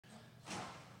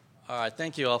All right,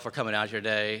 thank you all for coming out here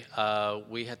today.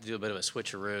 We had to do a bit of a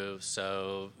switcheroo,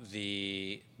 so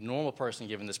the normal person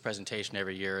giving this presentation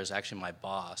every year is actually my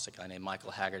boss, a guy named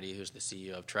Michael Haggerty, who's the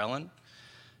CEO of Trellin.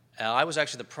 I was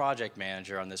actually the project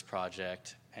manager on this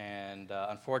project, and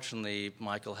unfortunately,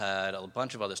 Michael had a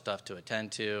bunch of other stuff to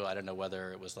attend to. I don't know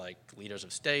whether it was like leaders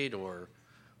of state or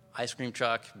ice cream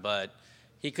truck, but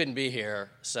he couldn't be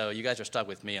here, so you guys are stuck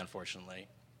with me, unfortunately.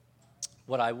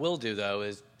 What I will do, though,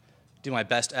 is do my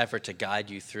best effort to guide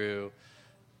you through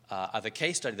the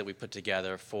case study that we put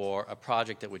together for a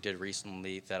project that we did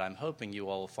recently that I'm hoping you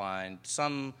all will find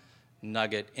some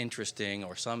nugget interesting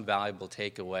or some valuable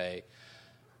takeaway,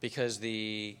 because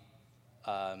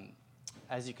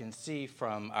as you can see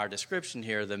from our description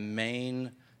here, the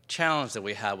main challenge that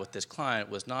we had with this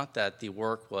client was not that the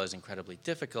work was incredibly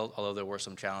difficult, although there were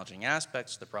some challenging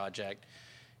aspects to the project.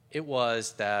 It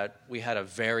was that we had a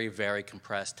very, very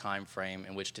compressed time frame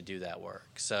in which to do that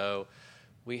work. So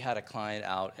we had a client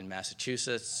out in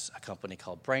Massachusetts, a company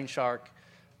called Brainshark,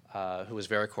 who was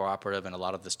very cooperative, and a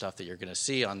lot of the stuff that you're going to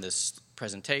see on this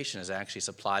presentation is actually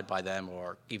supplied by them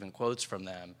or even quotes from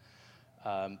them.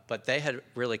 But they had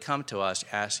really come to us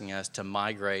asking us to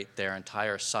migrate their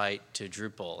entire site to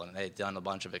Drupal, and they had done a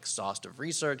bunch of exhaustive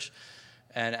research,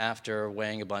 and after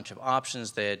weighing a bunch of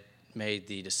options, they had made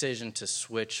the decision to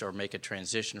switch or make a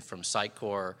transition from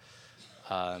Sitecore,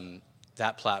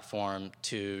 that platform,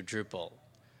 to Drupal.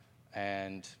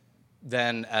 And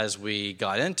then as we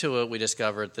got into it, we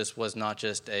discovered this was not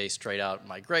just a straight-out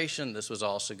migration. This was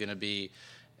also going to be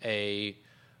a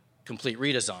complete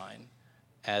redesign,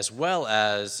 as well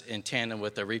as in tandem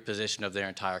with the reposition of their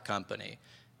entire company.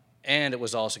 And it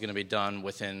was also going to be done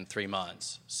within 3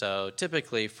 months. So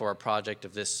typically for a project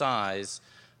of this size,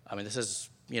 I mean, this is,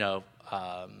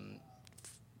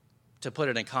 to put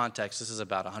it in context, this is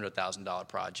about a $100,000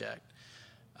 project.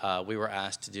 We were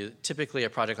asked to do, typically a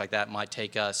project like that might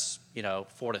take us,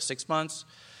 4 to 6 months.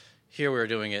 Here we were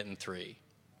doing it in 3.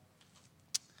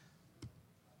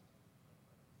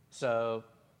 So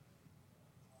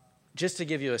just to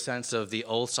give you a sense of the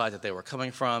old site that they were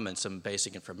coming from and some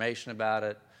basic information about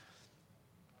it,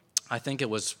 I think it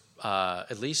was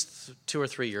at least 2 or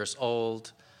 3 years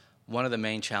old. One of the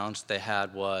main challenges they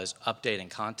had was updating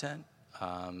content.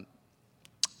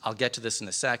 I'll get to this in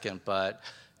a second, but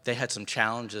they had some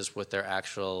challenges with their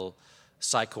actual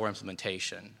Sitecore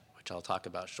implementation, which I'll talk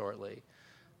about shortly.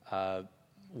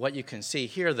 What you can see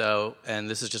here, though, and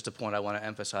this is just a point I want to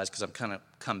emphasize because I'm kind of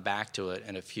come back to it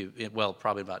in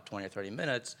probably about 20 or 30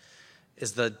 minutes,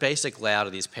 is the basic layout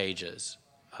of these pages.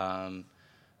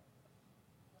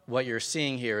 What you're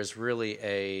seeing here is really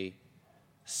a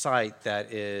site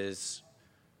that is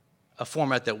a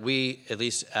format that we, at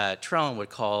least at Trellin, would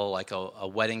call like a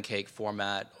wedding cake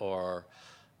format or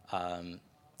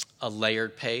a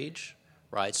layered page,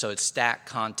 right? So it's stacked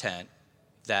content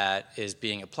that is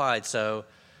being applied. So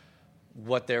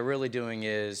what they're really doing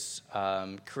is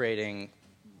creating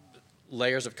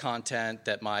layers of content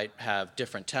that might have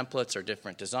different templates or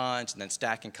different designs, and then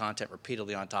stacking content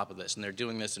repeatedly on top of this. And they're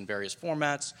doing this in various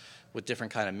formats with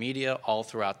different kind of media all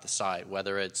throughout the site,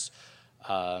 whether it's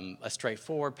a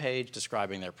straightforward page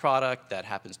describing their product that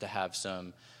happens to have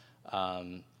some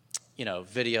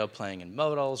video playing in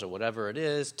modals or whatever it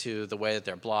is, to the way that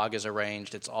their blog is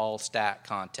arranged. It's all stacked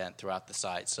content throughout the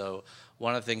site. So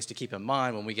one of the things to keep in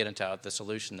mind when we get into the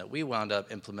solution that we wound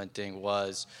up implementing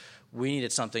was we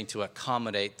needed something to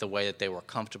accommodate the way that they were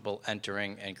comfortable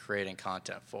entering and creating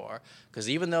content for. Because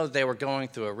even though they were going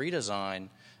through a redesign,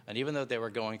 and even though they were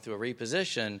going through a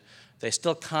reposition, they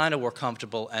still kind of were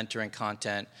comfortable entering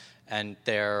content, and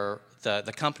the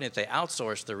company that they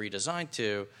outsourced the redesign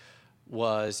to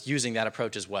was using that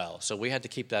approach as well. So we had to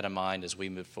keep that in mind as we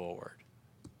move forward.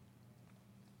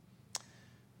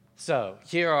 So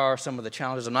here are some of the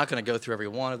challenges. I'm not going to go through every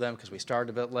one of them because we started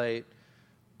a bit late.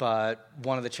 But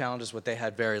one of the challenges was they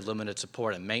had very limited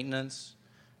support and maintenance.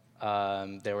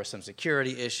 There were some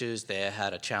security issues. They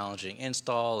had a challenging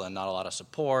install and not a lot of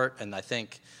support. And I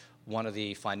think one of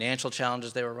the financial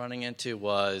challenges they were running into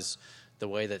was the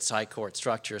way that Sitecore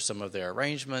structures some of their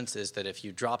arrangements is that if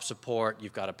you drop support,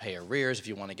 you've got to pay arrears if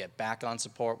you want to get back on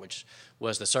support, which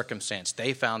was the circumstance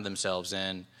they found themselves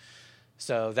in.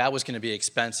 So that was going to be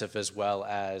expensive, as well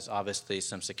as obviously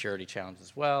some security challenges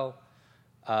as well.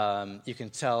 You can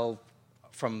tell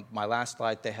from my last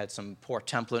slide they had some poor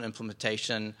template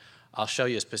implementation. I'll show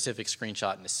you a specific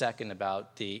screenshot in a second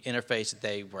about the interface that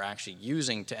they were actually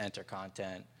using to enter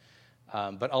content.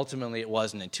 But ultimately it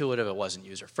wasn't intuitive, it wasn't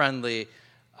user-friendly.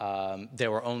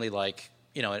 There were only like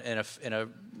in a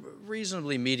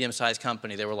reasonably medium-sized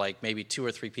company, there were like maybe 2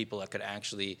 or 3 people that could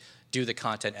actually do the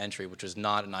content entry, which was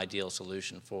not an ideal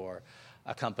solution for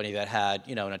a company that had,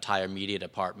 an entire media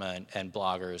department and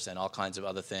bloggers and all kinds of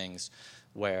other things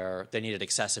where they needed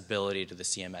accessibility to the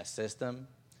CMS system.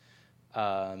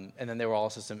 And then there were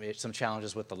also some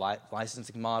challenges with the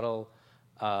licensing model,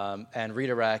 and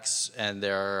redirects, and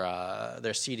their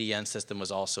CDN system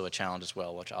was also a challenge as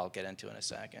well, which I'll get into in a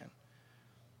second.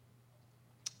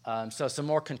 So some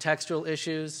more contextual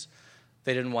issues.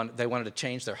 They wanted to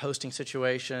change their hosting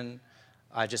situation.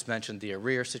 I just mentioned the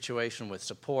arrear situation with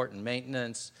support and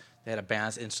maintenance. They had a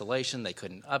bad installation. They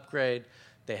couldn't upgrade.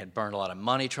 They had burned a lot of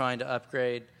money trying to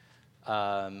upgrade.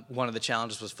 One of the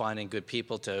challenges was finding good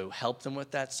people to help them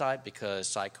with that site, because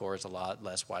Sitecore is a lot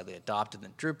less widely adopted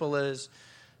than Drupal is.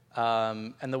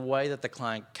 And the way that the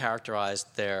client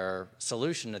characterized their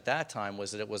solution at that time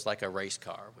was that it was like a race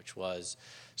car, which was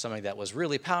something that was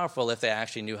really powerful if they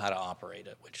actually knew how to operate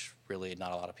it, which really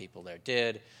not a lot of people there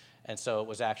did. And so it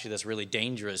was actually this really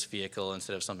dangerous vehicle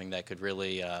instead of something that could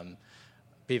really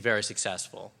be very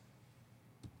successful.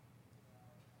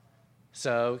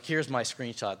 So here's my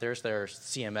screenshot. There's their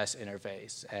CMS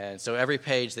interface. And so every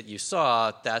page that you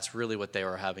saw, that's really what they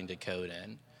were having to code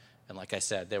in. And like I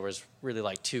said, there was really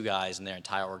like 2 guys in their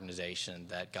entire organization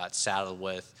that got saddled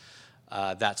with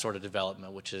that sort of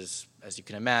development, which is, as you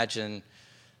can imagine,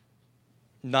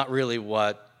 not really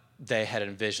what they had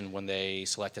envisioned when they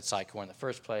selected Sitecore in the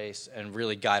first place, and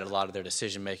really guided a lot of their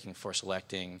decision-making for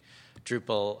selecting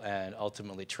Drupal and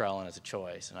ultimately Trellin as a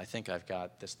choice. And I think I've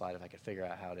got this slide if I could figure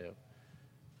out how to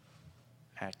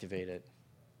activate it.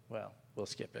 Well, we'll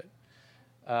skip it.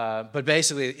 But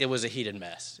basically, it was a heated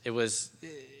mess. It was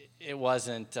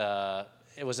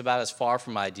about as far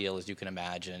from ideal as you can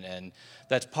imagine, and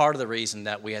that's part of the reason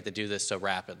that we had to do this so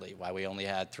rapidly, why we only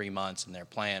had 3 months in their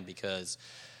plan, because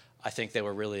I think they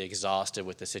were really exhausted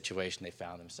with the situation they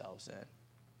found themselves in.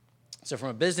 So from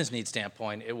a business needs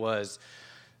standpoint, it was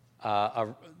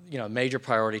a major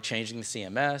priority changing the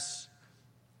CMS.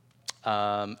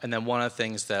 And then one of the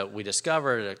things that we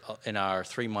discovered in our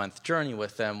 3-month journey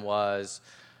with them was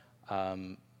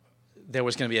there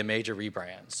was going to be a major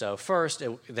rebrand. So first,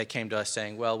 they came to us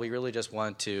saying, well, we really just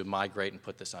want to migrate and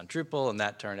put this on Drupal, and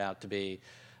that turned out to be,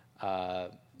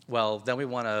 well, then we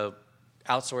want to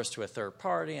outsource to a third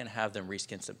party and have them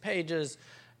reskin some pages,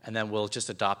 and then we'll just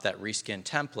adopt that reskin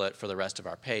template for the rest of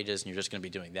our pages, and you're just going to be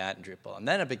doing that in Drupal. And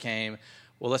then it became,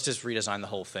 well, let's just redesign the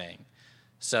whole thing.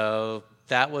 So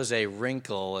that was a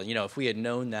wrinkle. If we had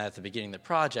known that at the beginning of the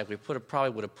project, we probably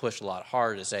would have pushed a lot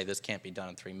harder to say this can't be done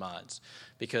in 3 months.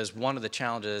 Because one of the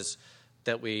challenges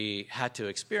that we had to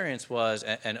experience was,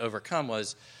 and overcome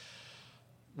was,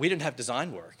 we didn't have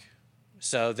design work.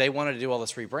 So they wanted to do all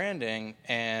this rebranding,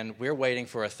 and we're waiting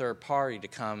for a third party to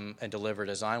come and deliver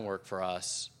design work for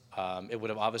us. It would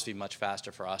have obviously been much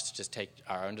faster for us to just take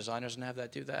our own designers and have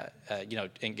that do that,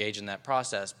 engage in that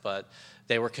process. But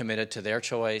they were committed to their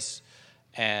choice.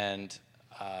 And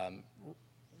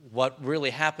what really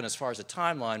happened as far as the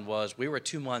timeline was, we were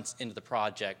 2 months into the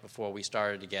project before we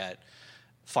started to get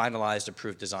finalized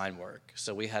approved design work.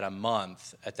 So we had a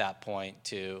month at that point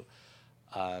to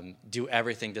do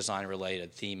everything design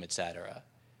related, theme, etc.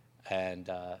 And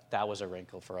that was a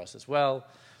wrinkle for us as well.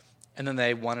 And then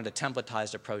they wanted a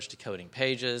templatized approach to coding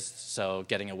pages, so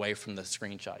getting away from the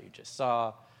screenshot you just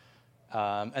saw.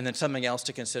 And then something else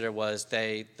to consider was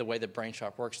the way that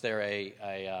Brainshark works, they've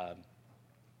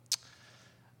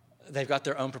got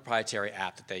their own proprietary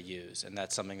app that they use, and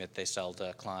that's something that they sell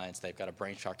to clients. They've got a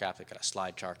Brainshark app, they've got a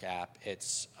SlideShark app.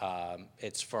 It's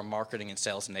for marketing and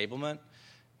sales enablement,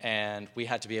 and we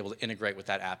had to be able to integrate with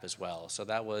that app as well. So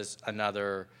that was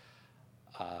another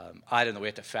item that we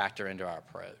had to factor into our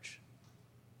approach.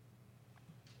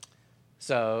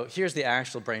 So here's the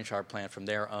actual Brainshark plan from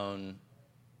their own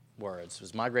words. It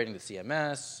was migrating to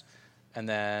CMS, and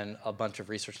then a bunch of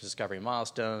research and discovery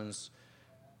milestones.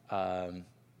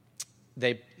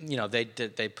 They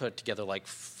put together like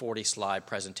 40-slide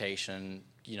presentation,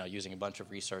 using a bunch of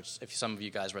research. If some of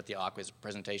you guys were at the Aqua's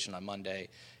presentation on Monday,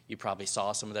 you probably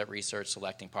saw some of that research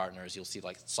selecting partners. You'll see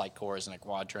like Sitecore is in a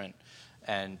quadrant,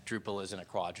 and Drupal is in a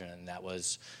quadrant, and that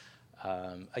was,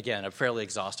 again, a fairly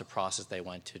exhaustive process they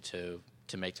went to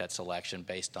make that selection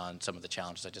based on some of the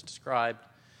challenges I just described,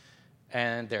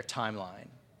 and their timeline.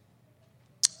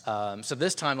 So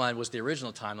this timeline was the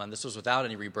original timeline. This was without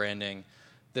any rebranding.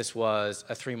 This was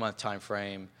a 3-month time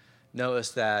frame.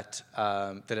 Notice that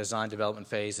the design development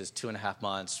phase is 2.5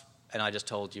 months, and I just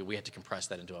told you we had to compress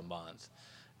that into a month.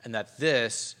 And that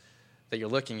you're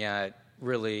looking at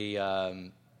really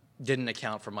didn't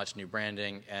account for much new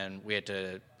branding, and we had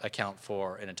to account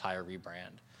for an entire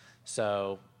rebrand.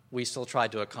 So we still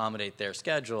tried to accommodate their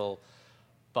schedule,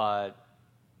 but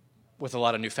with a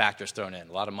lot of new factors thrown in,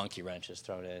 a lot of monkey wrenches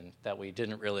thrown in that we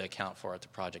didn't really account for at the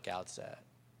project outset.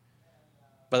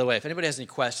 By the way, if anybody has any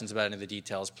questions about any of the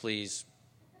details, please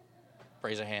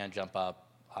raise a hand, jump up.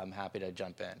 I'm happy to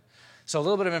jump in. So a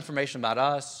little bit of information about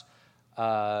us.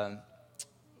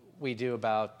 We've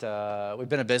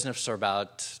been in business for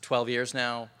about 12 years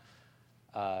now.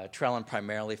 Trellin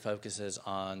primarily focuses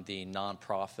on the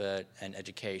nonprofit and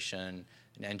education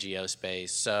and NGO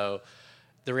space. So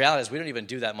the reality is we don't even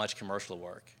do that much commercial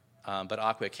work. But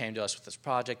Acquia came to us with this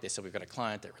project. They said, we've got a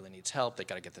client that really needs help. They've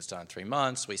got to get this done in 3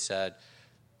 months. We said,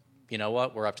 you know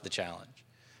what, we're up to the challenge.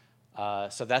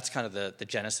 So that's kind of the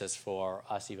genesis for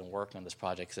us even working on this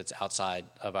project, because it's outside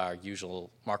of our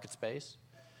usual market space.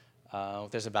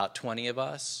 There's about 20 of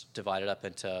us divided up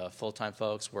into full-time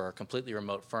folks. We're a completely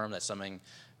remote firm. That's something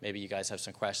maybe you guys have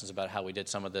some questions about how we did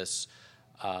some of this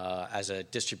as a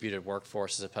distributed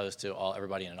workforce as opposed to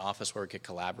everybody in an office where we could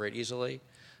collaborate easily.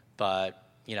 But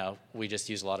we just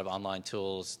use a lot of online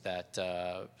tools that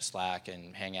Slack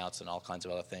and Hangouts and all kinds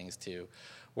of other things to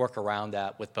work around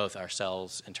that with both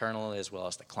ourselves internally as well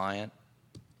as the client.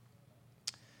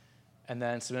 And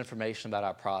then some information about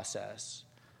our process.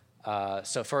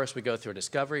 So first we go through a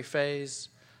discovery phase,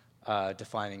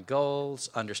 defining goals,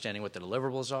 understanding what the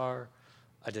deliverables are,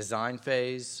 a design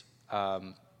phase.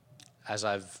 As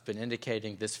I've been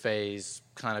indicating, this phase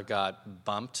kind of got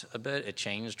bumped a bit. It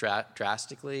changed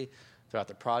drastically throughout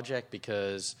the project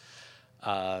because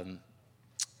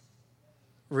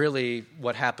really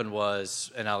what happened was,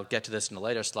 and I'll get to this in a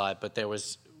later slide, but there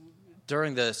was,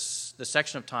 during the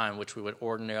section of time which we would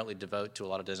ordinarily devote to a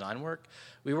lot of design work,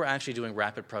 we were actually doing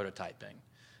rapid prototyping.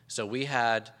 So we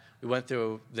went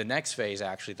through the next phase,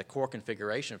 actually, the core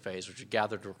configuration phase, which we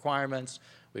gathered requirements.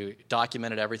 We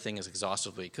documented everything as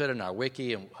exhaustively as we could in our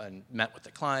wiki and met with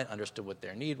the client, understood what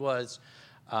their need was,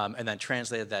 and then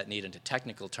translated that need into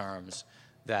technical terms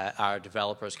that our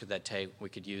developers could then we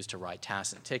could use to write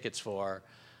tasks and tickets for,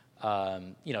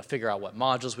 figure out what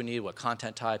modules we need, what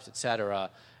content types, et cetera.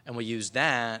 And we use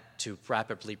that to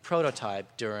rapidly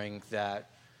prototype during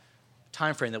that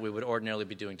time frame that we would ordinarily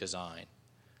be doing design.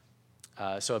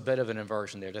 So a bit of an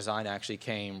inversion there. Design actually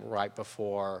came right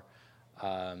before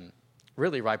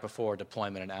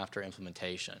deployment and after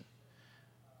implementation.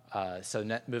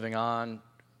 Moving on,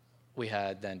 we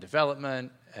had then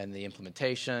development and the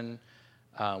implementation.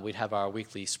 We'd have our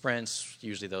weekly sprints.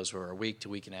 Usually those were a week to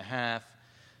week and a half,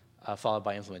 followed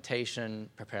by implementation,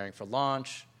 preparing for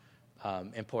launch,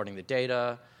 importing the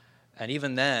data. And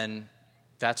even then,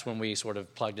 that's when we sort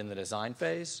of plugged in the design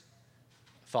phase,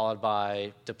 followed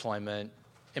by deployment,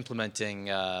 implementing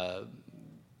the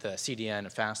CDN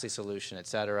and Fastly solution, et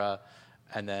cetera,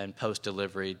 and then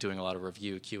post-delivery, doing a lot of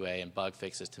review, QA, and bug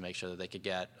fixes to make sure that they could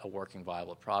get a working,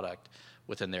 viable product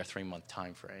within their 3-month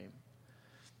time frame.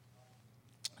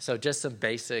 So just some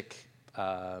basic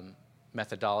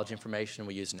methodology information.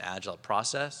 We use an agile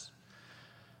process.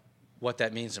 What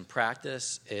that means in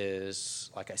practice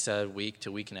is, like I said, week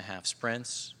to week and a half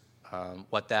sprints.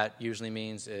 What that usually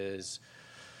means is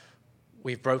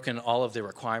we've broken all of the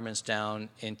requirements down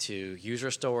into user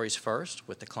stories first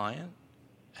with the client,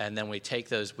 and then we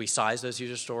size those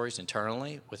user stories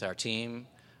internally with our team.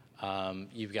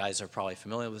 You guys are probably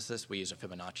familiar with this. We use a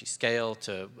Fibonacci scale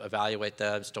to evaluate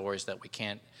the stories that we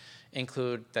can't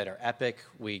include that are epic.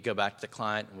 We go back to the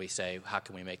client and we say, how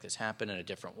can we make this happen in a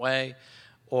different way?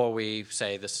 Or we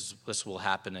say this will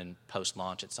happen in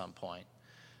post-launch at some point.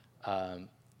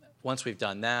 Once we've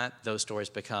done that, those stories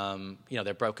become,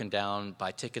 they're broken down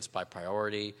by tickets, by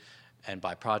priority, and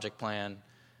by project plan.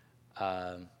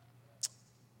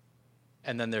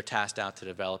 And then they're tasked out to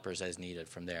developers as needed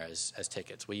from there as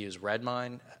tickets. We use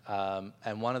Redmine,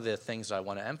 and one of the things I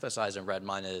want to emphasize in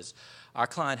Redmine is our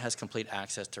client has complete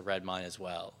access to Redmine as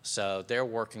well. So they're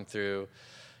working through,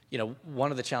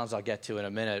 one of the challenges I'll get to in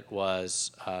a minute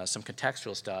was some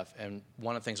contextual stuff, and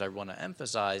one of the things I want to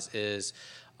emphasize is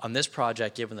on this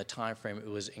project, given the time frame, it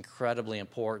was incredibly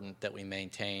important that we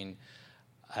maintain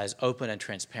as open and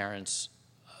transparent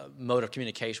mode of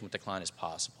communication with the client as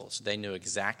possible. So they knew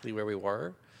exactly where we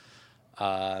were.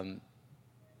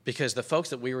 Because the folks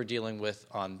that we were dealing with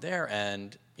on their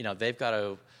end, they've got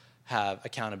to have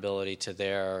accountability to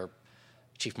their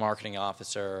chief marketing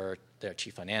officer, their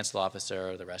chief financial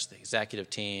officer, the rest of the executive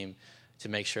team, to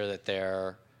make sure that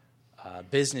their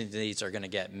business needs are going to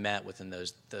get met within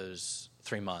those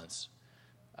 3 months.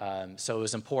 So it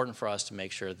was important for us to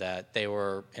make sure that they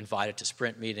were invited to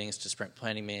sprint meetings, to sprint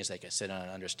planning meetings. They could sit down and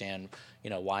understand,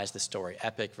 why is the story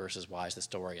epic versus why is the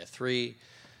story a 3.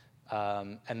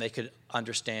 And they could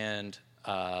understand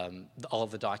all of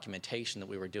the documentation that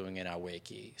we were doing in our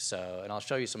wiki. So, and I'll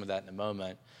show you some of that in a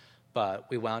moment. But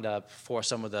we wound up for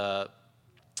some of the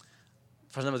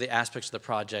aspects of the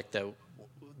project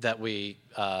that we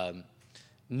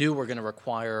knew were going to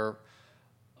require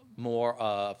more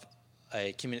of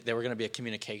there were going to be a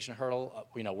communication hurdle,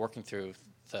 working through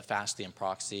the fastly and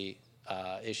proxy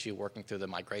issue, working through the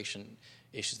migration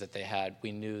issues that they had.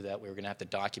 We knew that we were going to have to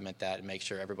document that and make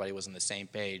sure everybody was on the same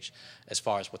page as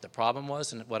far as what the problem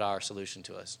was and what our solution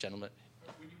to us. Gentlemen?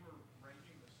 When you were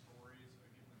ranking the stories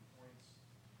or giving them points,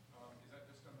 is that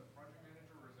just done by the project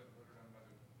manager or is that voted on by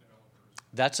the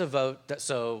developers? That's a vote.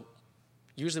 So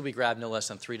usually we grab no less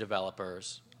than 3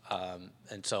 developers.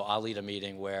 And so I'll lead a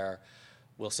meeting where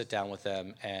we'll sit down with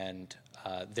them, and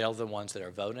they're the ones that are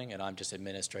voting, and I'm just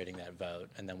administrating that vote.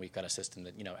 And then we've got a system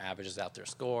that averages out their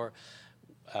score.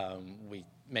 We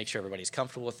make sure everybody's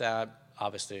comfortable with that.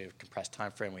 Obviously, a compressed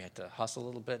time frame, we had to hustle a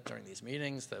little bit during these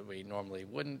meetings that we normally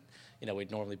wouldn't.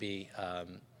 We'd normally be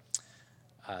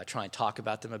try and talk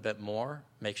about them a bit more.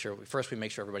 We make sure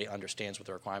everybody understands what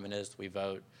the requirement is. We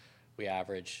vote, we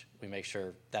average, we make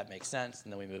sure that makes sense,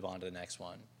 and then we move on to the next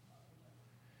one.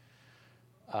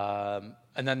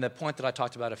 And then the point that I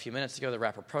talked about a few minutes ago, the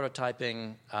rapid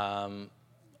prototyping,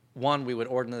 one, we would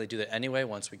ordinarily do that anyway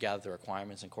once we gather the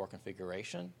requirements and core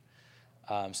configuration,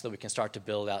 so that we can start to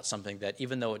build out something that,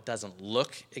 even though it doesn't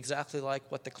look exactly like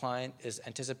what the client is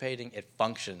anticipating, it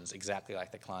functions exactly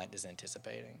like the client is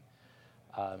anticipating,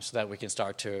 so that we can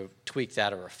start to tweak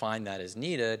that or refine that as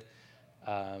needed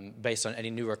based on any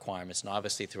new requirements. And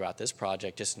obviously throughout this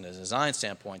project, just from the design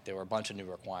standpoint, there were a bunch of new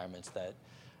requirements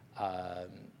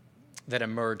that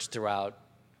emerged throughout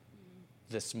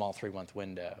this small 3-month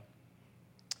window.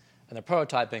 And the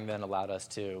prototyping then allowed us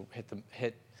to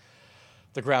hit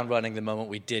the ground running the moment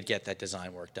we did get that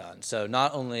design work done. So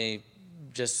not only,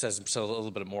 just as a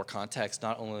little bit of more context,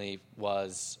 not only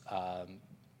was,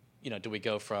 do we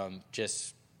go from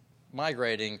just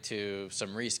migrating to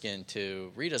some reskin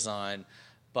to redesign,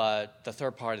 but the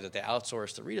third party that they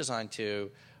outsourced the redesign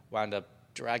to wound up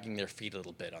dragging their feet a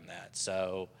little bit on that.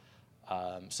 So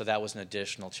that was an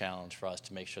additional challenge for us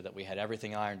to make sure that we had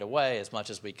everything ironed away as much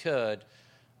as we could,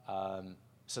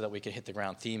 so that we could hit the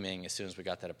ground theming as soon as we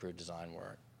got that approved design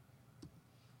work.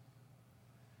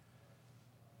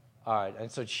 All right,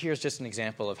 and so here's just an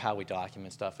example of how we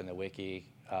document stuff in the wiki.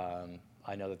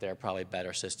 I know that there are probably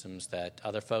better systems that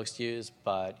other folks use,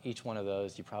 but each one of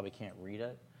those, you probably can't read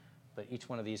it, but each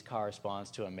one of these corresponds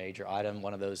to a major item.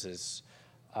 One of those is,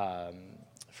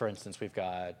 for instance, we've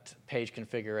got page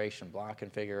configuration, block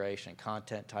configuration,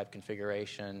 content type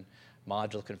configuration,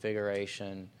 module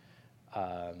configuration,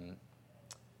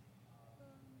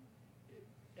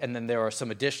 and then there are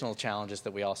some additional challenges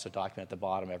that we also document at the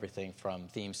bottom, everything from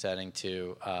theme setting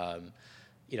to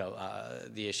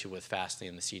the issue with Fastly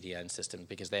and the CDN system,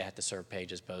 because they had to serve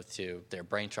pages both to their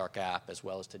Brainshark app as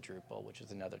well as to Drupal, which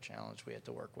is another challenge we had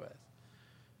to work with.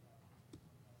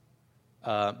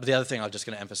 But the other thing I'm just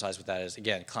going to emphasize with that is,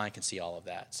 again, client can see all of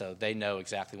that. So they know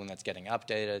exactly when that's getting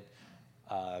updated.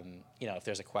 If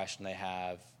there's a question they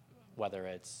have, whether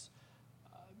it's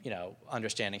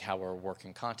understanding how we're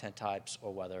working content types,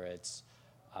 or whether it's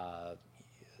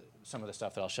some of the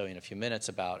stuff that I'll show you in a few minutes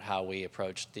about how we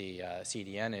approach the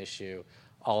CDN issue,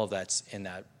 all of that's in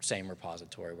that same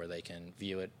repository where they can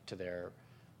view it to their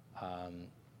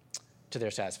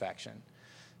satisfaction.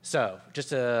 So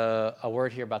just a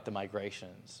word here about the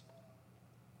migrations.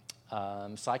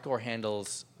 Sitecore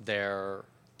handles their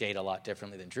data a lot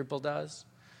differently than Drupal does.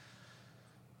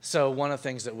 So one of the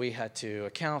things that we had to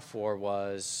account for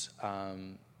was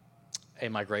a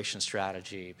migration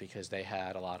strategy, because they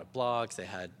had a lot of blogs. They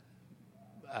had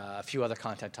a few other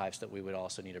content types that we would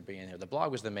also need to bring in here. The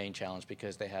blog was the main challenge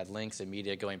because they had links and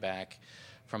media going back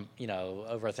from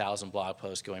over 1,000 blog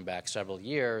posts going back several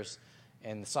years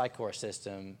in the Sitecore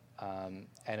system, and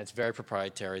it's very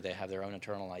proprietary. They have their own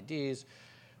internal IDs.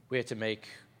 We had to make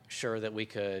sure that we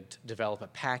could develop a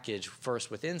package first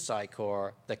within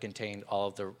Sitecore that contained all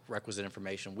of the requisite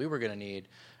information we were going to need,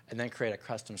 and then create a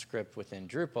custom script within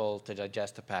Drupal to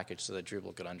digest the package so that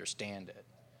Drupal could understand it.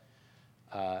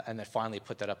 And then finally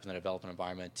put that up in the development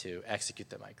environment to execute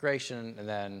the migration. And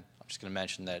then I'm just going to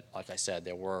mention that, like I said,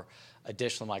 there were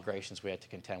additional migrations we had to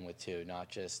contend with too, not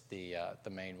just the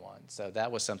main one. So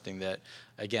that was something that,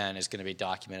 again, is going to be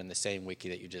documented in the same wiki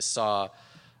that you just saw,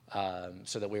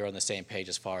 so that we were on the same page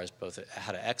as far as both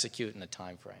how to execute and the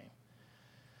time frame.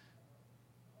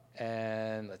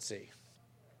 And let's see.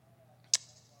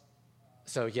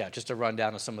 So yeah, just a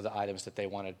rundown of some of the items that they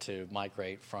wanted to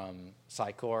migrate from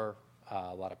Sitecore.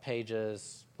 A lot of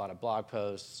pages, a lot of blog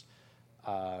posts.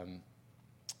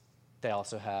 They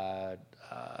also had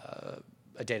a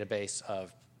database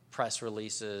of press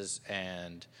releases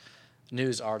and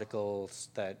news articles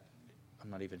that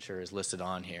I'm not even sure is listed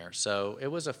on here. So it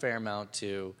was a fair amount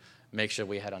to make sure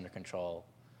we had under control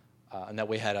and that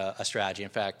we had a strategy. In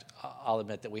fact, I'll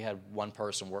admit that we had one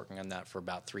person working on that for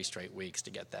about 3 straight weeks to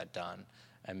get that done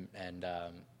and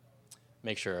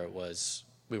make sure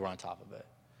we were on top of it.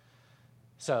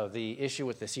 So the issue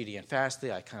with the CD and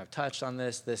Fastly, I kind of touched on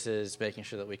this. This is making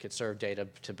sure that we could serve data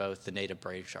to both the native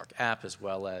Brainshark app as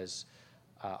well as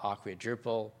Acquia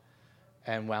Drupal,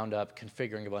 and wound up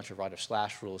configuring a bunch of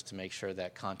writer/slash rules to make sure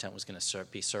that content was going to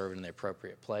be served in the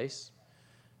appropriate place.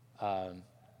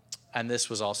 And this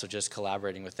was also just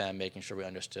collaborating with them, making sure we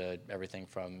understood everything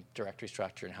from directory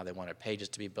structure and how they wanted pages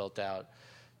to be built out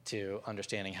to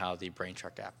understanding how the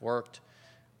Brainshark app worked.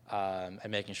 And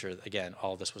making sure that, again,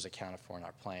 all of this was accounted for in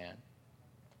our plan.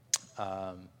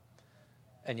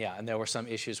 And there were some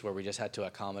issues where we just had to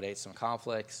accommodate some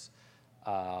conflicts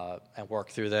and work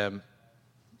through them.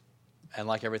 And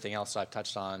like everything else I've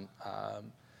touched on,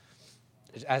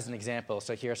 as an example,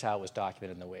 so here's how it was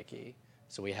documented in the wiki.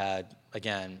 So we had,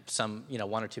 again, some,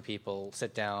 1 or 2 people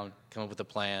sit down, come up with a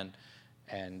plan,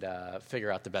 and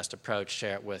figure out the best approach,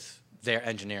 share it with their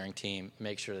engineering team,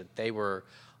 make sure that they were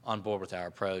on board with our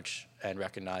approach and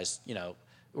recognize,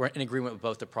 we're in agreement with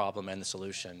both the problem and the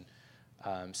solution,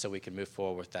 so we can move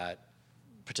forward with that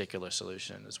particular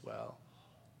solution as well.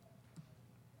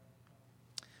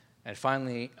 And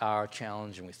finally, our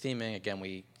challenge with theming. Again,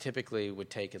 we typically would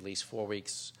take at least 4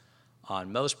 weeks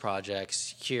on most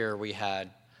projects. Here we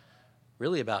had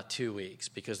really about 2 weeks,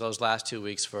 because those last 2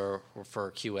 weeks were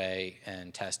for QA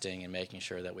and testing and making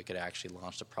sure that we could actually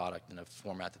launch the product in a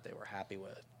format that they were happy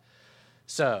with.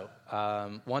 So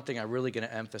one thing I'm really going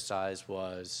to emphasize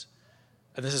was,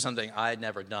 and this is something I had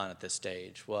never done at this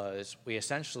stage, was we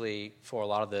essentially, for a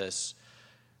lot of this,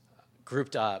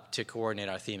 grouped up to coordinate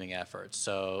our theming efforts.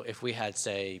 So if we had,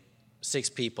 say, 6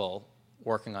 people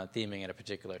working on theming at a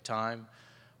particular time,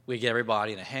 we'd get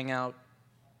everybody in a hangout,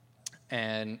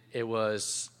 and it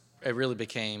really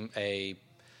became a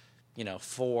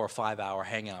 4 or 5 hour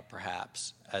hangout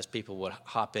perhaps, as people would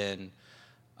hop in,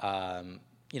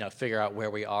 figure out where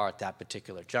we are at that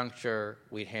particular juncture.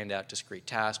 We'd hand out discrete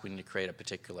tasks. We need to create a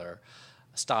particular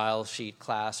style sheet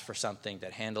class for something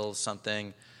that handles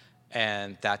something,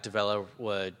 and that developer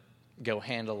would go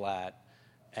handle that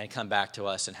and come back to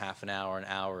us in half an hour,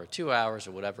 or 2 hours,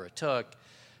 or whatever it took,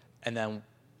 and then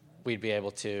we'd be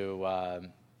able to,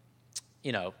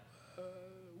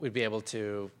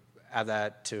 add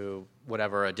that to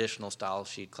whatever additional style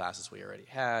sheet classes we already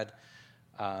had.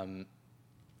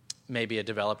 Maybe a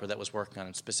developer that was working on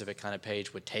a specific kind of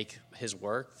page would take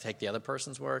the other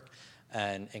person's work,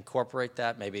 and incorporate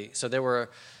that.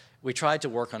 We tried to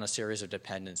work on a series of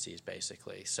dependencies,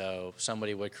 basically. So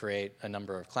somebody would create a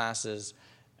number of classes,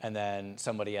 and then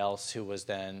somebody else who was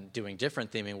then doing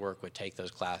different theming work would take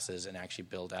those classes and actually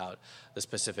build out the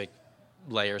specific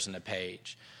layers in the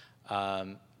page.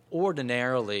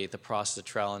 Ordinarily, the process of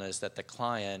Trello is that the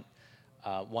client,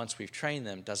 once we've trained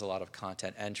them, does a lot of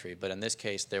content entry. But in this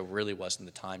case, there really wasn't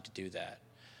the time to do that.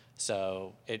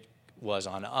 So it was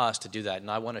on us to do that. And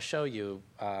I want to show you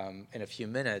in a few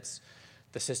minutes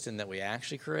the system that we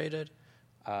actually created.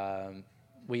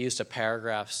 We used a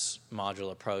paragraphs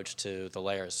module approach to the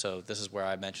layers. So this is where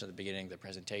I mentioned at the beginning of the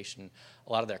presentation,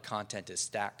 a lot of their content is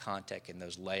stacked content in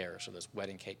those layers, or those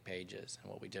wedding cake pages.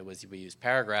 And what we did was we used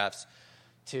paragraphs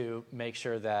to make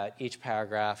sure that each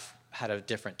paragraph had a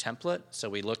different template. So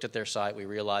we looked at their site, we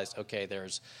realized, okay,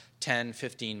 there's 10,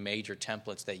 15 major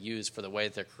templates they use for the way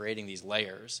that they're creating these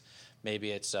layers. Maybe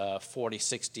it's a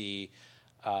 40-60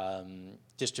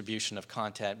 distribution of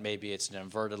content. Maybe it's an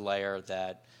inverted layer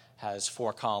that has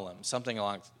 4 columns, something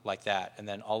along like that. And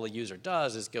then all the user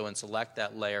does is go and select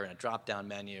that layer in a drop-down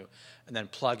menu and then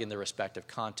plug in the respective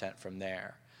content from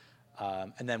there.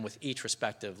 And then with each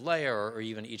respective layer, or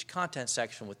even each content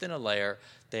section within a layer,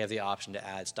 they have the option to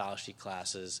add style sheet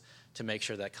classes to make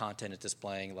sure that content is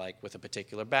displaying like with a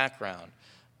particular background,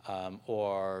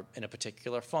 or in a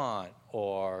particular font,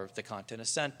 or the content is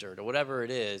centered, or whatever it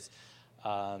is,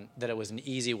 that it was an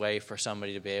easy way for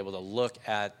somebody to be able to look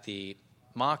at the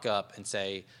mock-up and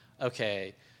say,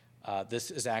 okay, this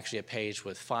is actually a page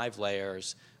with 5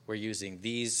 layers. We're using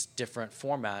these different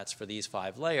formats for these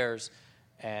 5 layers,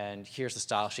 and here's the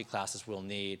style sheet classes we'll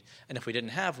need. And if we didn't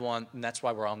have one, and that's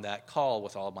why we're on that call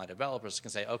with all of my developers,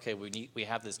 can say, okay, we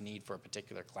have this need for a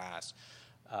particular class.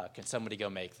 Can somebody go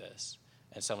make this?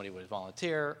 And somebody would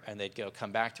volunteer, and they'd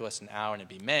come back to us an hour, and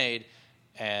it'd be made,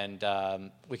 and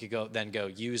we could go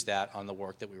use that on the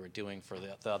work that we were doing for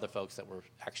the other folks that were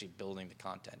actually building the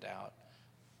content out.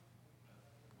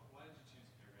 Why did you choose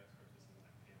paragraphs versus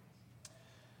like panels?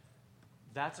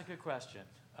 That's a good question.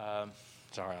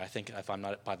 Sorry, I think if I'm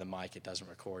not by the mic, it doesn't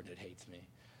record, and it hates me.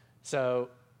 So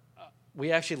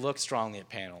we actually look strongly at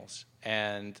panels,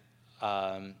 and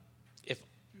if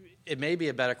it may be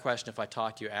a better question if I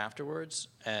talk to you afterwards,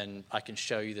 and I can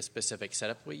show you the specific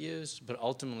setup we use, but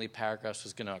ultimately paragraphs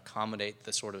was going to accommodate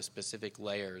the sort of specific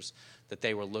layers that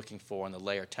they were looking for in the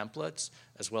layer templates,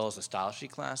 as well as the style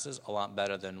sheet classes, a lot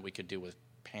better than we could do with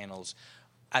panels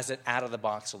as an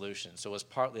out-of-the-box solution. So it was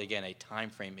partly, again, a time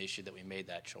frame issue that we made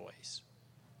that choice.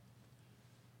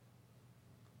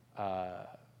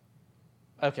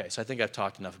 Okay, so I think I've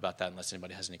talked enough about that unless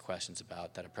anybody has any questions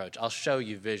about that approach. I'll show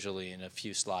you visually in a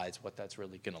few slides what that's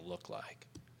really going to look like.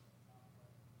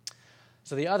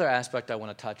 So the other aspect I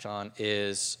want to touch on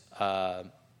is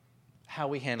how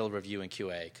we handle review and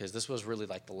QA, because this was really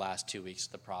like the last 2 weeks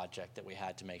of the project that we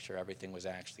had to make sure everything was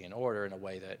actually in order in a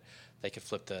way that they could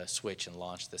flip the switch and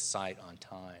launch the site on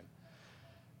time.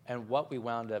 And what we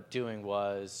wound up doing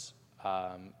was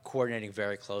coordinating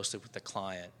very closely with the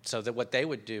client, so that what they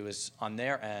would do is on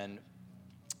their end,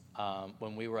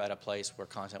 when we were at a place where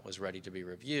content was ready to be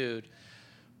reviewed,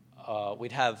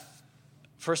 we'd have,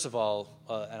 first of all,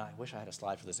 and I wish I had a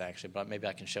slide for this actually, but maybe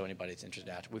I can show anybody that's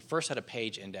interested after. We first had a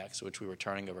page index, which we were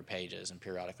turning over pages and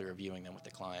periodically reviewing them with the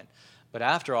client. But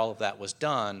after all of that was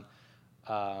done,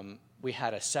 we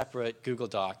had a separate Google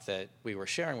Doc that we were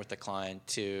sharing with the client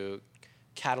to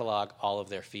catalog all of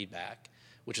their feedback,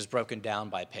 which is broken down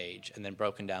by page and then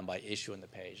broken down by issue in the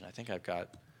page. And I think I've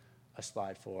got a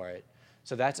slide for it.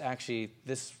 So that's actually,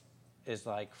 this is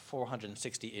like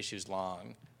 460 issues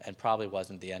long and probably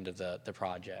wasn't the end of the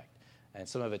project. And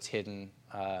some of it's hidden.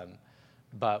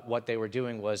 But what they were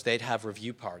doing was they'd have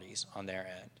review parties on their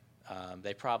end.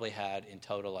 They probably had in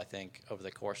total, I think, over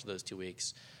the course of those 2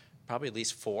 weeks, probably at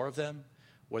least 4 of them,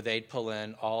 where they'd pull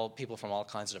in all people from all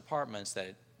kinds of departments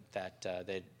that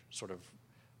they'd sort of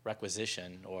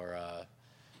requisition or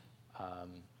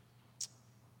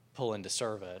pull into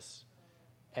service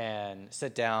and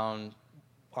sit down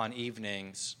on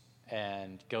evenings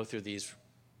and go through these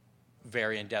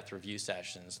very in-depth review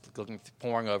sessions,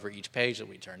 pouring over each page that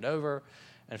we turned over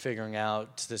and figuring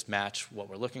out, does this match what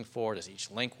we're looking for? Does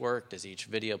each link work? Does each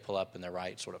video pull up in the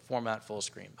right sort of format, full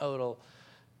screen modal?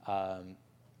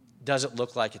 Does it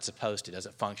look like it's supposed to? Does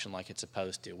it function like it's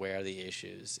supposed to? Where are the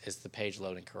issues? Is the page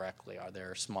loading correctly? Are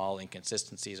there small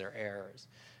inconsistencies or errors?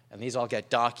 And these all get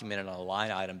documented on a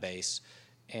line item base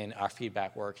in our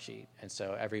feedback worksheet. And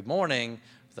so every morning,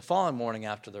 the following morning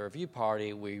after the review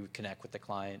party, we connect with the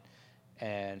client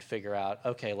and figure out,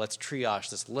 okay, let's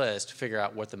triage this list, figure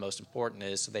out what the most important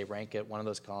is. So they rank it. One of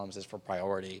those columns is for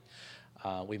priority.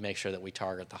 We make sure that we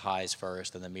target the highs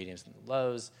first and the mediums and the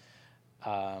lows.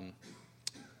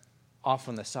 Off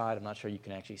on the side, I'm not sure you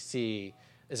can actually see,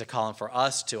 is a column for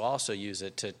us to also use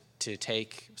it to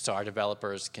take, so our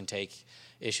developers can take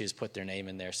issues, put their name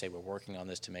in there, say we're working on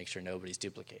this to make sure nobody's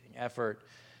duplicating effort,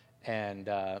 and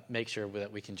make sure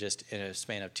that we can just, in a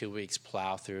span of 2 weeks,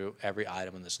 plow through every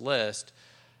item in this list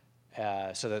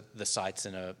so that the site's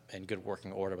in good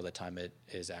working order by the time it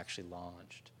is actually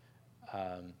launched.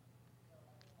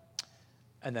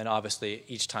 And then obviously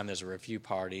each time there's a review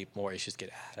party, more issues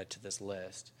get added to this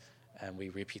list. And we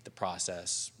repeat the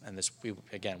process. And we,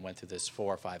 again, went through this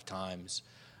 4 or 5 times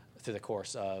through the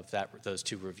course of those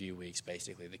 2 review weeks,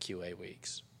 basically, the QA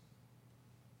weeks.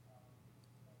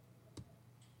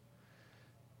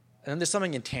 And then there's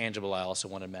something intangible I also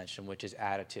want to mention, which is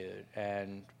attitude.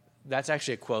 And that's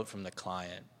actually a quote from the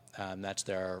client. That's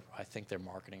I think their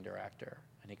marketing director.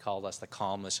 And he called us the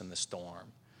calmness in the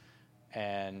storm.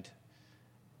 And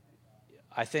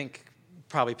I think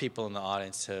probably people in the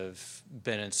audience have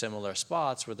been in similar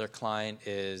spots where their client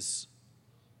is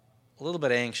a little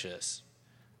bit anxious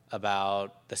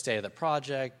about the state of the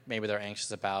project. Maybe they're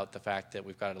anxious about the fact that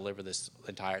we've got to deliver this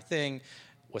entire thing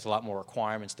with a lot more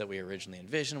requirements that we originally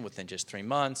envisioned within just 3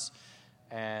 months.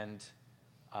 And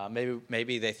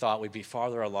maybe they thought we'd be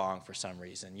farther along for some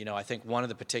reason. You know, I think one of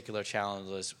the particular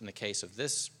challenges in the case of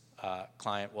this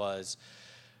client was,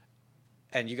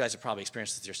 and you guys have probably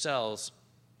experienced this yourselves,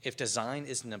 if design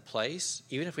isn't in place,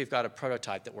 even if we've got a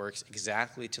prototype that works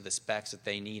exactly to the specs that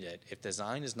they needed, if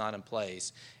design is not in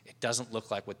place, it doesn't look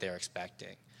like what they're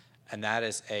expecting. And that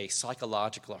is a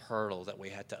psychological hurdle that we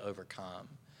had to overcome.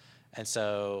 And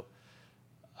so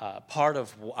part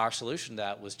of our solution to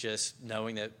that was just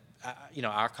knowing that,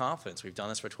 our confidence. We've done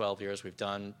this for 12 years. We've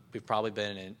probably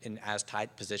been in as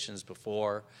tight positions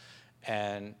before.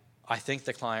 And I think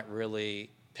the client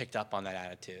really picked up on that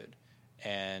attitude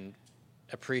and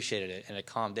appreciated it, and it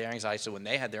calmed their anxiety. So when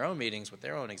they had their own meetings with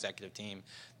their own executive team,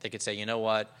 they could say, you know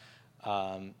what,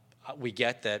 we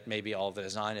get that maybe all the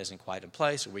design isn't quite in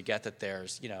place, or we get that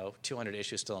there's 200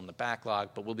 issues still in the backlog,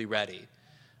 but we'll be ready.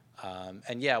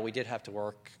 And yeah, we did have to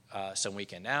work some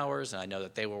weekend hours, and I know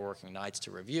that they were working nights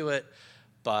to review it,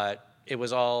 but it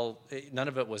was none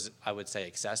of it was, I would say,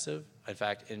 excessive. In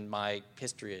fact, in my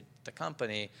history at the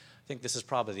company, I think this is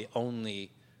probably the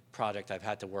only project I've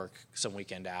had to work some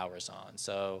weekend hours on.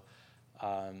 So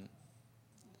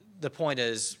the point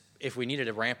is, if we needed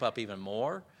to ramp up even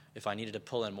more, if I needed to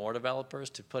pull in more developers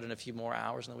to put in a few more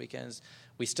hours on the weekends,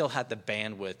 we still had the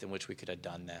bandwidth in which we could have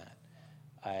done that.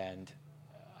 And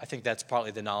I think that's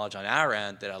partly the knowledge on our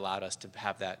end that allowed us to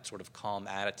have that sort of calm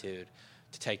attitude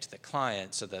to take to the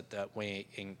client, so that when we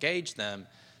engaged them,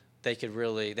 they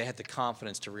had the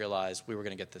confidence to realize we were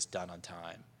going to get this done on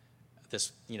time.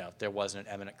 There wasn't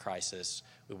an imminent crisis.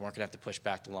 We weren't going to have to push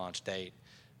back the launch date.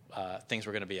 Things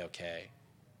were going to be okay.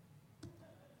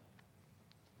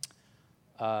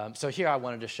 So here I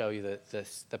wanted to show you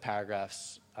the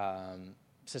paragraphs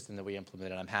system that we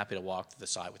implemented. I'm happy to walk through the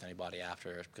site with anybody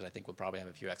after, because I think we'll probably have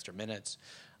a few extra minutes.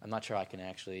 I'm not sure I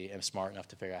am smart enough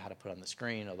to figure out how to put it on the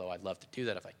screen, although I'd love to do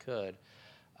that if I could.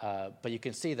 But you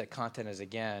can see that content is,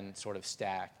 again, sort of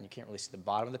stacked, and you can't really see the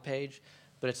bottom of the page,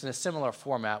 but it's in a similar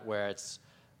format where it's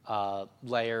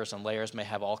layers, and layers may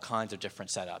have all kinds of different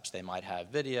setups. They might have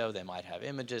video, they might have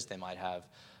images, they might have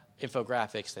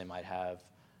infographics, they might have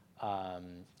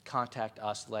contact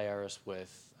us layers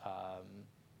with,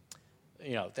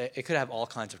 it could have all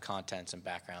kinds of contents and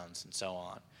backgrounds and so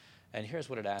on. And here's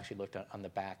what it actually looked at on the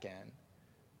back end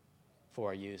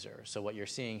for a user. So what you're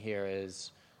seeing here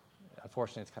is,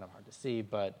 unfortunately, it's kind of hard to see,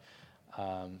 but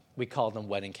we call them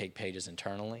wedding cake pages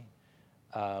internally.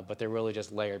 But they're really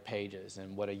just layered pages.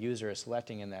 And what a user is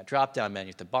selecting in that drop-down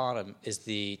menu at the bottom is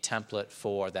the template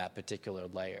for that particular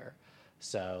layer.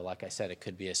 So like I said, it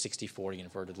could be a 60/40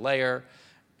 inverted layer,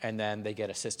 and then they get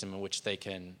a system in which they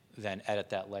can then edit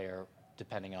that layer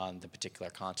depending on the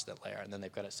particular content of that layer. And then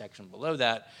they've got a section below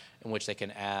that in which they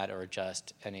can add or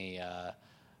adjust any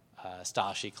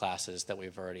style sheet classes that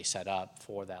we've already set up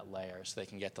for that layer, so they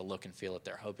can get the look and feel that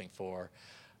they're hoping for.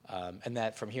 And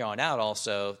that from here on out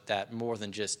also, that more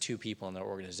than just 2 people in their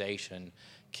organization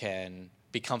can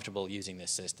be comfortable using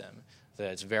this system. That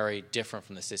it's very different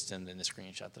from the system than the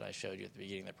screenshot that I showed you at the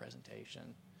beginning of the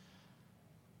presentation.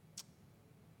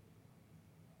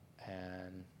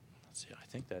 And let's see, I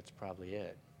think that's probably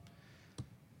it.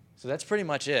 So that's pretty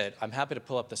much it. I'm happy to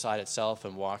pull up the site itself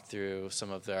and walk through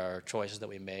some of their choices that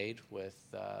we made with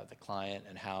the client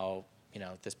and how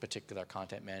this particular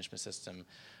content management system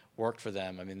worked for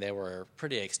them. I mean, they were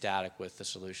pretty ecstatic with the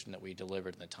solution that we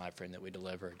delivered in the time frame that we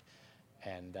delivered.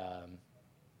 And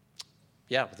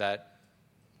yeah,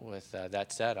 with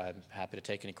that said, I'm happy to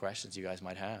take any questions you guys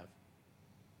might have.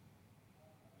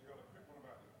 You got a quick one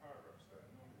about the paragraphs there.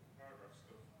 Normally the paragraph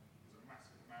stuff is a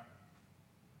massive amount.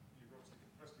 You've obviously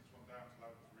compressed each one down to allow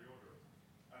them to reorder it.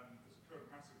 And there's occurred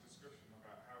massive discussion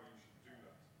about how you should do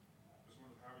that. Just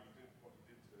wondered how you did what you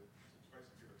did to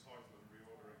basically give a title and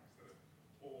reordering instead of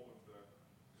all of the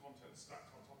content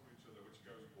stacked on top of each other, which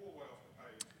goes all the way off the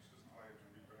page, which doesn't allow you to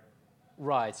rebrand.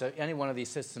 Right, so any one of these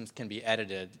systems can be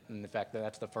edited, and the fact that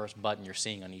that's the first button you're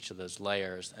seeing on each of those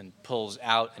layers and pulls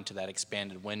out into that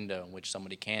expanded window in which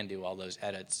somebody can do all those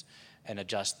edits and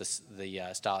adjust the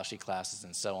style sheet classes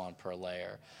and so on per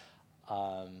layer.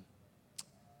 I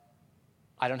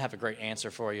don't have a great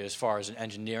answer for you as far as an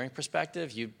engineering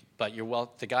perspective, but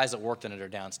the guys that worked on it are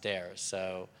downstairs,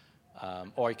 so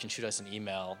or you can shoot us an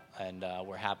email, and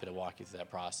we're happy to walk you through that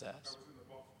process.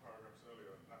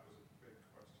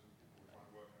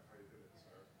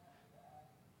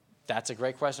 That's a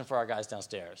great question for our guys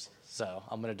downstairs. So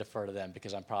I'm going to defer to them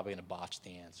because I'm probably going to botch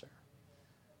the answer.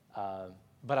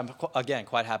 But I'm, again,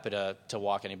 quite happy to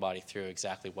walk anybody through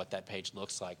exactly what that page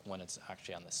looks like when it's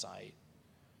actually on the site.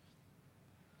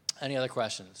 Any other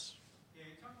questions? Yeah,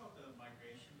 you talked about the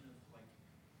migration of,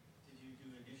 did you do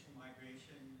initial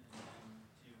migration and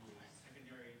then do a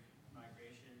secondary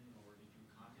migration, or did you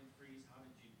do content freeze? How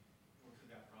did you work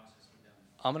through that process with them?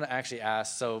 I'm going to actually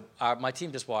ask, so my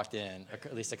team just walked in,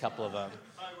 at least a couple of them.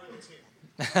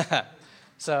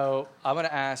 So I'm going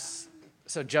to ask,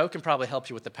 so Joe can probably help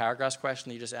you with the paragraphs question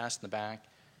that you just asked in the back,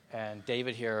 and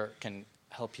David here can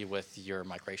help you with your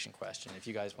migration question. If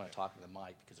you guys want to talk to the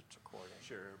mic because it's recording.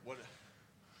 Sure. What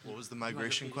was the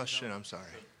migration question? I'm sorry.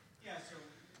 Yeah, so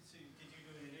did you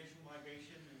do an initial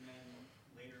migration and then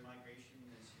later migration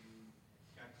as you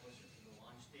got closer to the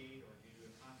launch date, or did you do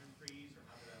a content freeze, or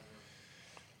how did that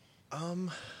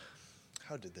work?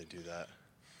 How did they do that?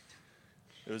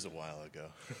 It was a while ago.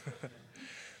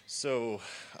 So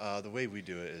the way we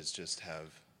do it is just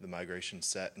have the migration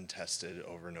set and tested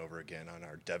over and over again on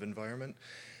our dev environment.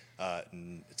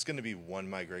 And it's going to be one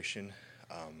migration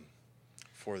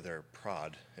for their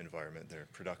prod environment, their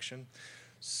production.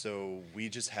 So we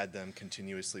just had them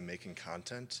continuously making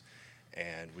content,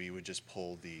 and we would just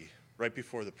pull right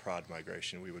before the prod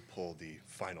migration, we would pull the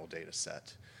final data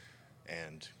set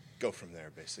and go from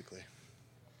there, basically.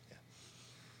 Yeah.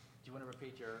 Do you want to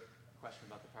repeat your question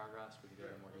about the paragraphs? We can go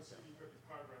into more So detail. you've got your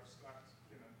paragraphs stacked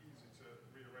in an easy to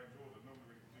rearrange order. Normally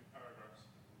when you do paragraphs,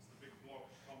 it's the big block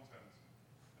of content,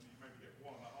 and you maybe get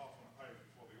 1.5 on a page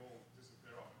before they all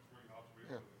disappear off. It's really hard to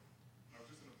reorder them. And I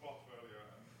was just in a bot earlier,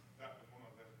 and that was one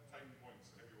of the pain points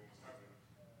everyone was having,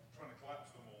 trying to collapse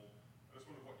them all. I just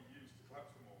wondered what you used to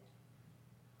collapse them all.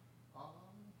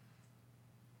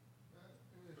 That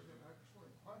is an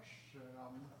excellent question.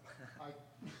 I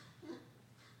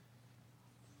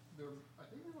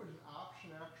think there was an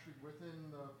option actually within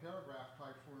the paragraph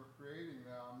types when we were creating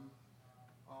them.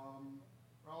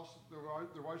 Also, there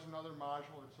was another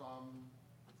module. It's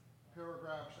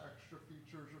paragraphs extra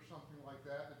features or something like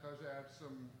that. It does add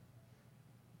some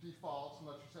defaults and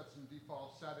lets you set some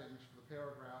default settings for the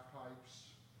paragraph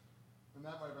types. And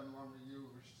that might have been the one we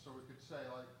used. So we could say,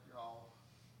 like,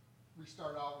 we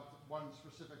start out with one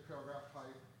specific paragraph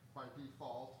type by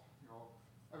default.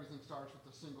 Everything starts with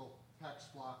a single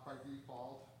text block by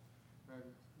default, and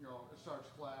it starts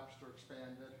collapsed or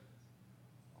expanded.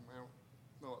 I don't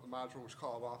know what the module was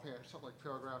called offhand. Something like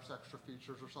paragraphs extra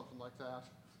features or something like that.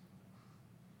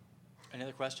 Any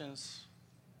other questions?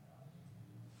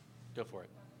 Go for it.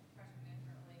 Question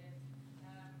related.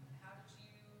 How did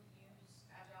you use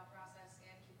agile process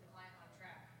and keep the client on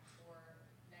track for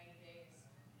 90 days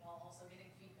while also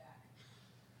getting feedback?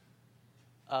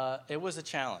 It was a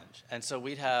challenge. And so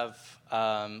we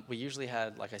usually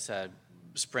had, like I said,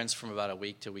 sprints from about a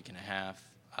week to a week and a half.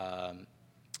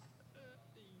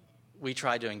 We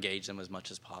tried to engage them as much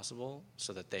as possible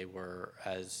so that they were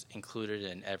as included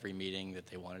in every meeting that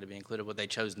they wanted to be included. What they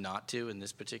chose not to in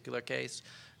this particular case,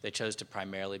 they chose to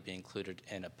primarily be included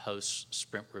in a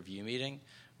post-sprint review meeting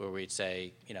where we'd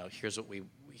say, here's what we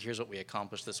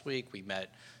accomplished this week. We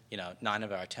met, 9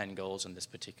 of our 10 goals in this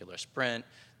particular sprint.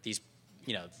 These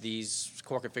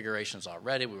core configurations are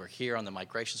ready. We were here on the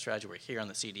migration strategy. We're here on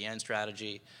the CDN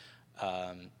strategy.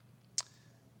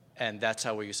 And that's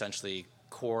how we essentially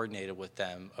coordinated with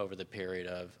them over the period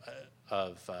of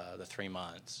the 3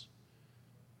 months.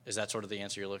 Is that sort of the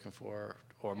answer you're looking for,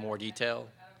 or more detail?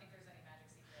 I don't think there's any magic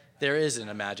secret. There isn't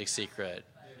a magic secret.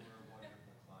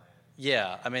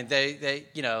 Yeah, I mean, they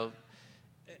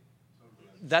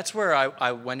that's where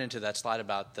I went into that slide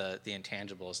about the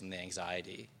intangibles and the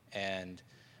anxiety. And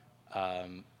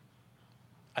I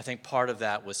think part of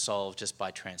that was solved just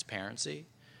by transparency,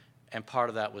 and part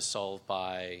of that was solved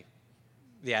by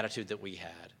the attitude that we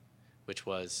had, which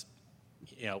was,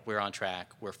 we're on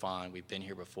track, we're fine, we've been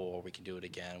here before, we can do it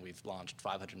again. We've launched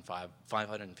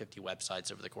 550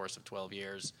 websites over the course of 12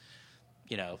 years.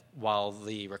 While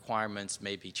the requirements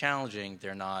may be challenging,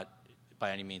 they're not by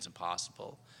any means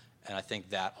impossible. And I think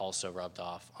that also rubbed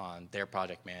off on their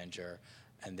project manager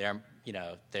and their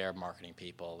marketing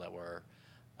people that were,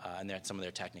 and some of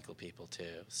their technical people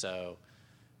too. So,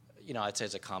 I'd say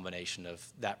it's a combination of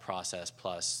that process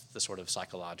plus the sort of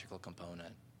psychological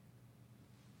component.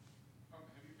 Have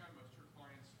you found most of your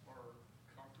clients are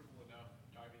comfortable enough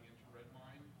diving into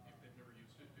Redmine if they've never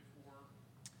used it before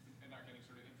and not getting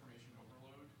sort of information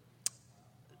overload?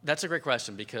 That's a great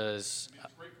question because I mean,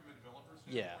 it's great from a developer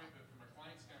standpoint, yeah. But from a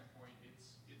client standpoint,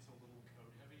 it's a little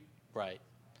code heavy. Right.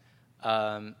 Which is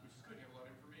good. You have a lot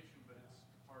of information, but it's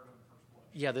hard on the first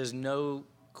blush. Yeah, there's no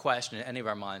question in any of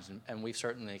our minds, and we've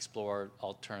certainly explored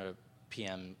alternative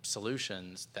PM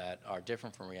solutions that are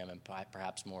different from REM and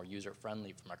perhaps more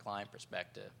user-friendly from our client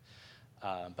perspective,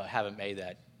 but haven't made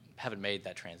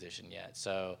that transition yet.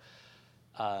 So,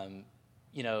 I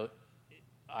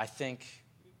think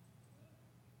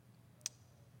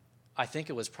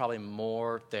it was probably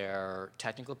more their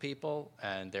technical people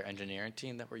and their engineering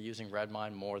team that were using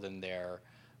Redmine more than their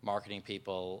marketing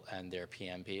people and their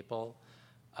PM people.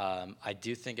 I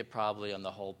do think it probably on the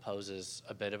whole poses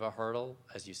a bit of a hurdle,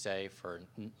 as you say, for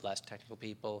less technical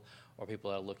people or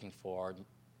people that are looking for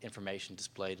information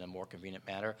displayed in a more convenient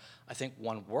manner. I think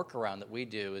one workaround that we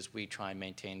do is we try and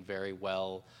maintain very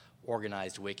well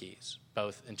organized wikis,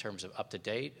 both in terms of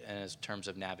up-to-date and in terms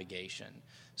of navigation.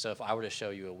 So if I were to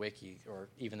show you a wiki, or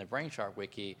even the Brainshark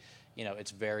wiki,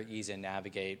 it's very easy to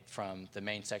navigate from the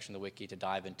main section of the wiki to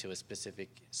dive into a specific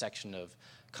section of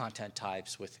content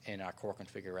types within our core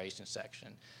configuration section.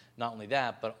 Not only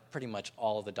that, but pretty much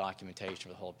all of the documentation for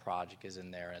the whole project is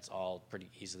in there, and it's all pretty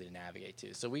easily to navigate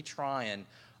to. So we try and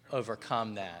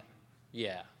overcome that.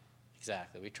 Yeah,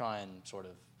 exactly. We try and sort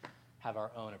of have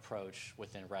our own approach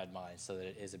within Redmine so that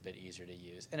it is a bit easier to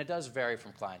use. And it does vary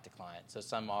from client to client. So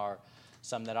some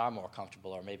that are more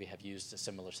comfortable or maybe have used a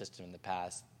similar system in the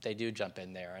past, they do jump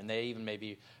in there, and they even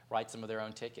maybe write some of their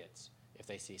own tickets if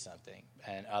they see something.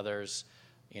 And others,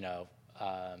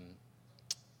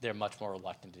 they're much more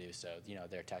reluctant to do so.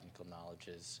 Their technical knowledge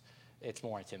it's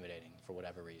more intimidating for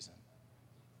whatever reason.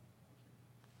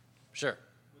 Sure.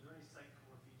 Were there any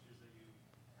Sitecore features that you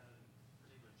had a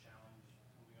particular challenge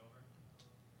moving over?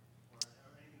 Or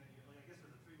anything that you, I guess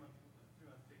with a three-month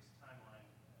fixed timeline,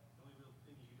 the only real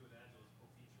thing you can do with Agile is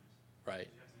pull features. Right.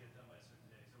 You have to get it done by a certain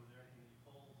day. So was there anything that you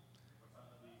pulled or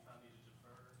found that you needed to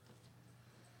defer?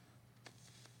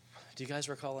 Do you guys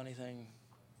recall anything?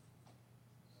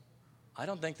 I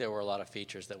don't think there were a lot of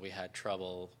features that we had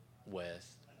trouble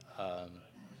with. I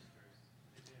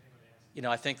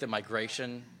think the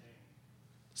migration.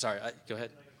 Sorry, go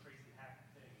ahead. Like a crazy hack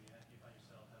thing, you find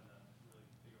yourself having to really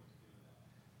figure out what to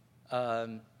do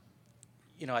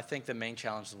with it. I think the main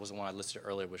challenge was the one I listed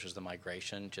earlier, which was the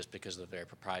migration, just because of the very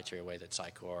proprietary way that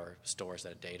Sitecore stores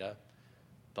that data.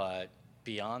 But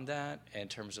beyond that, in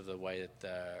terms of the way that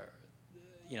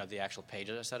the actual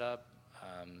pages are set up,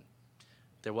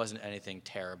 there wasn't anything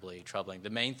terribly troubling.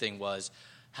 The main thing was,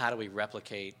 how do we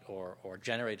replicate or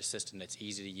generate a system that's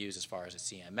easy to use as far as a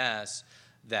CMS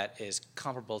that is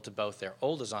comparable to both their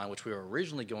old design, which we were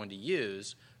originally going to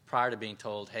use prior to being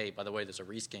told, hey, by the way, there's a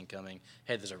reskin coming.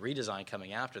 Hey, there's a redesign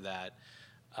coming after that.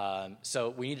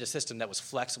 So we needed a system that was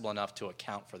flexible enough to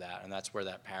account for that, and that's where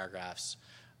that paragraphs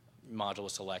module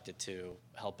was selected to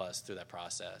help us through that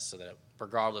process, so that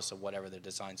regardless of whatever the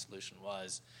design solution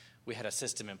was, we had a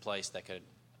system in place that could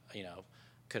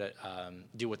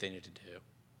do what they needed to do.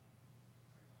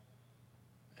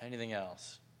 Anything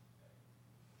else?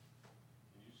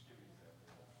 Can you just give an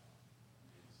example of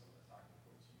maybe some of the talking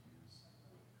points you use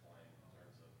with the client in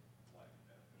terms of why it'd be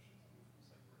beneficial to move from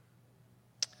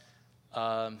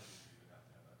Sitecore?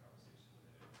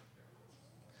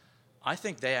 I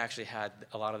think they actually had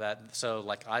a lot of that. So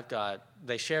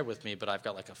they shared with me, but I've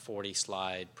got like a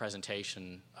 40-slide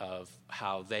presentation of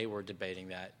how they were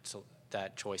debating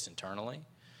that choice internally.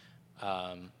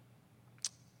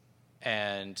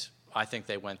 And I think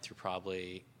they went through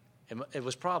it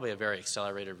was probably a very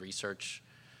accelerated research,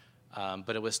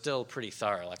 but it was still pretty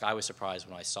thorough. Like, I was surprised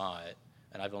when I saw it,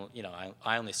 and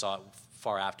I only saw it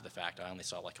far after the fact. I only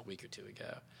saw it like a week or two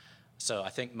ago. So I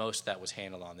think most of that was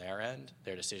handled on their end,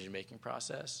 their decision-making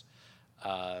process.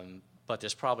 But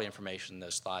there's probably information in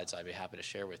those slides I'd be happy to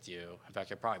share with you. In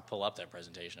fact, I'd probably pull up that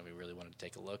presentation if we really wanted to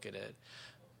take a look at it.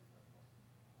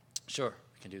 Sure,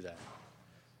 we can do that.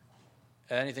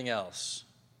 Anything else?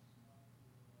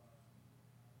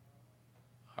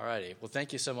 All righty. Well,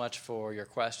 thank you so much for your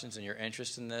questions and your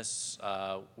interest in this.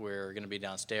 We're going to be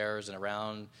downstairs and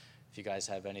around. If you guys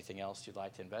have anything else you'd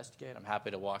like to investigate, I'm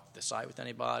happy to walk the site with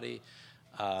anybody.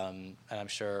 And I'm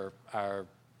sure our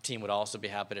team would also be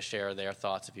happy to share their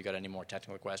thoughts if you got any more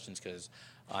technical questions, because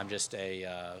I'm just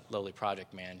a lowly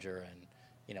project manager, and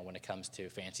when it comes to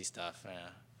fancy stuff,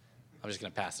 I'm just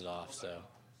going to pass it off. So,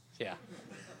 yeah.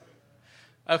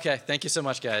 Okay, thank you so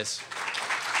much, guys.